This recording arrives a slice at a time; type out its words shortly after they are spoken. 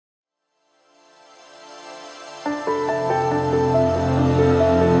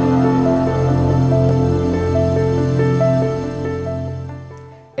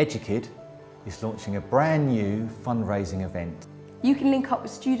Educid is launching a brand new fundraising event. You can link up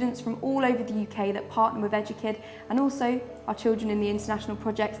with students from all over the UK that partner with Educid and also our children in the international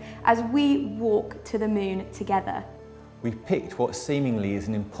projects as we walk to the moon together. We've picked what seemingly is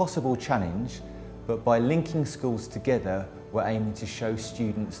an impossible challenge, but by linking schools together, we're aiming to show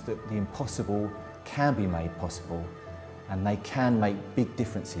students that the impossible can be made possible and they can make big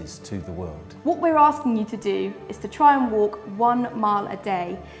differences to the world. What we're asking you to do is to try and walk 1 mile a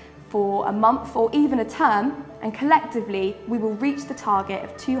day for a month or even a term, and collectively we will reach the target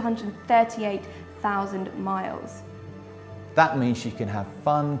of 238,000 miles. That means you can have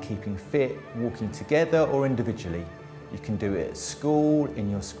fun keeping fit, walking together or individually. You can do it at school, in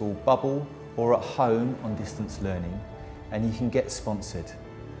your school bubble, or at home on distance learning, and you can get sponsored.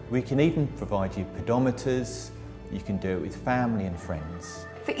 We can even provide you pedometers. You can do it with family and friends.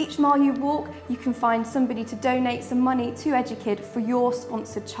 For each mile you walk, you can find somebody to donate some money to Educid for your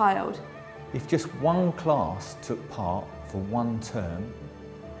sponsored child. If just one class took part for one term,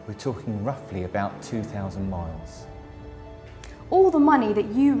 we're talking roughly about 2,000 miles. All the money that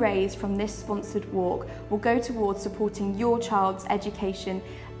you raise from this sponsored walk will go towards supporting your child's education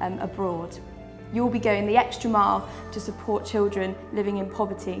abroad. You'll be going the extra mile to support children living in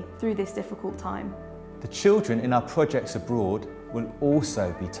poverty through this difficult time. The children in our projects abroad will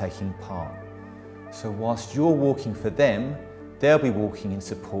also be taking part. So whilst you're walking for them, they'll be walking in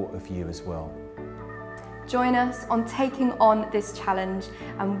support of you as well. Join us on taking on this challenge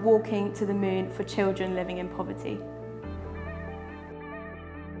and walking to the moon for children living in poverty.